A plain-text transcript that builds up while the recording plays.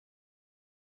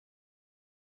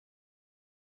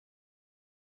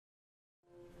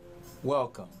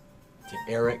Welcome to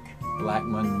Eric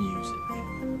Blackmon Music.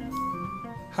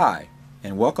 Hi,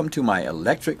 and welcome to my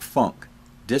electric funk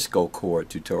disco chord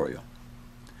tutorial.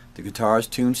 The guitar is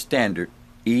tuned standard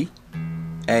E,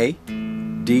 A,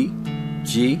 D,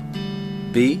 G,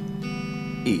 B,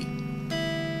 E.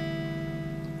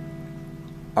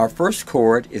 Our first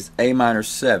chord is A minor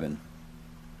 7,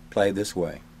 played this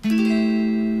way.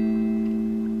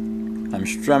 I'm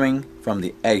strumming from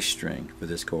the A string for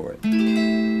this chord.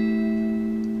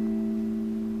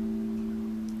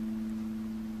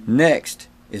 Next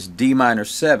is D minor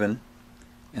 7,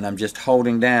 and I'm just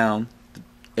holding down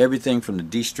everything from the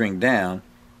D string down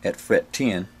at fret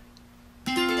 10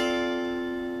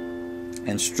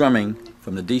 and strumming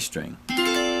from the D string.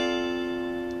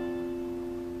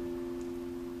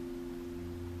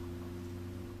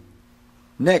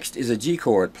 Next is a G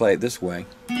chord played this way.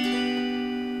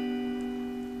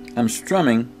 I'm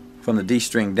strumming from the D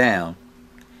string down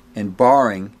and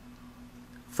barring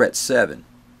fret 7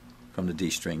 from the D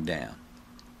string down.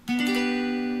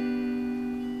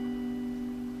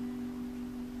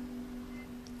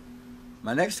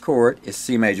 My next chord is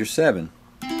C major 7.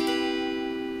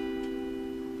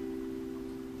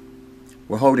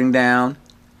 We're holding down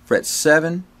fret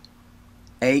 7,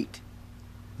 8,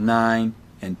 9,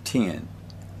 and 10,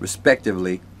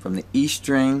 respectively, from the E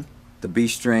string, the B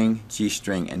string, G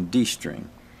string, and D string,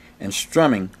 and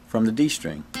strumming from the D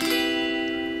string.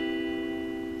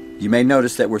 You may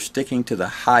notice that we're sticking to the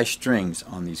high strings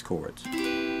on these chords.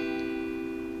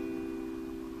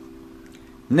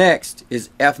 Next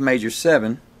is F major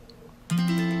 7.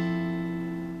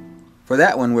 For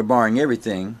that one, we're barring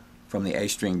everything from the A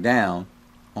string down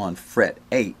on fret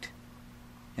 8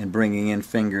 and bringing in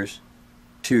fingers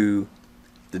to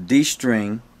the D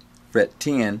string, fret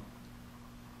 10,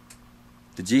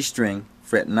 the G string,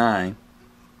 fret 9,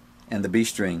 and the B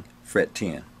string, fret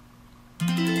 10.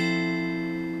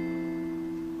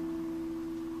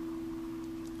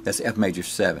 That's F major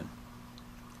 7.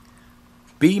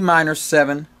 B minor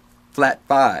 7, flat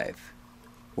 5.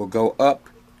 We'll go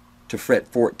up to fret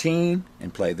 14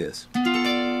 and play this.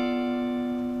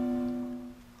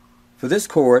 For this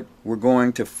chord, we're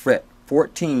going to fret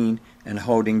 14 and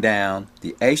holding down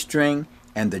the A string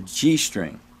and the G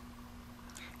string,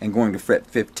 and going to fret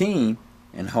 15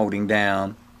 and holding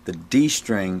down the D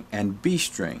string and B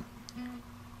string.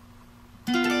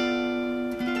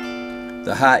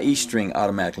 The high E string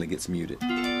automatically gets muted.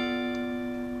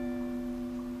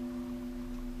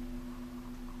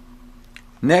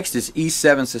 Next is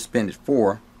E7 suspended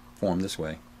 4, formed this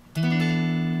way.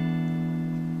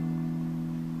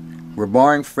 We're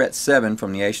barring fret 7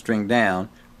 from the A string down,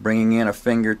 bringing in a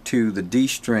finger to the D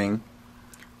string,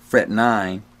 fret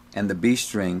 9, and the B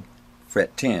string,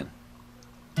 fret 10.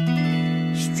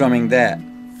 Strumming that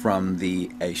from the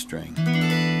A string.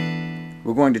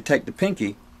 We're going to take the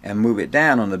pinky and move it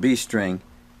down on the B string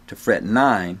to fret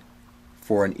 9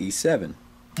 for an E7.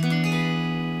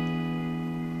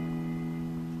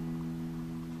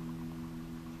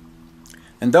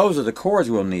 And those are the chords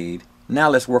we'll need.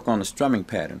 Now let's work on the strumming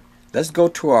pattern. Let's go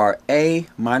to our A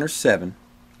minor 7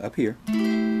 up here,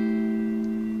 and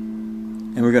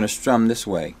we're going to strum this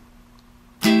way.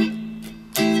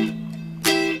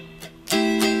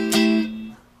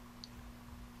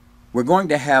 We're going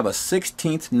to have a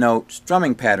 16th note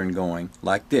strumming pattern going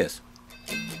like this.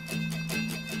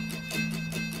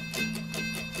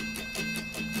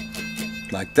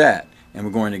 Like that. And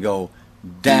we're going to go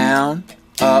down,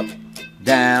 up,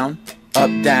 down,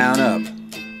 up, down, up.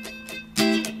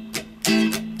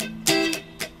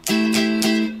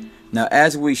 Now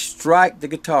as we strike the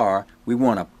guitar, we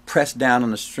want to press down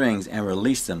on the strings and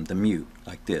release them to mute,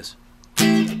 like this.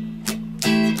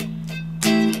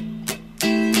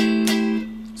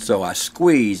 So I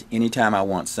squeeze anytime I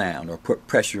want sound or put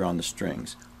pressure on the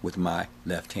strings with my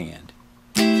left hand.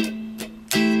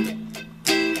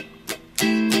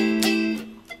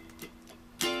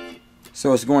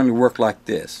 So it's going to work like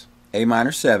this. A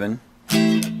minor 7,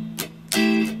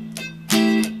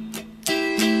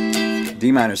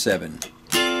 D minor 7,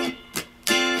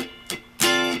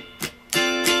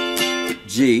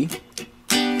 G,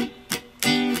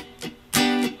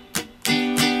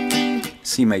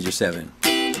 C major 7.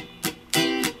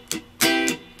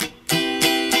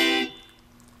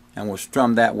 And we'll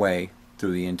strum that way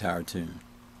through the entire tune.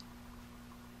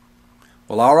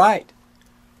 Well, alright,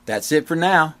 that's it for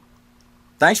now.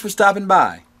 Thanks for stopping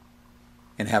by,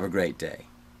 and have a great day.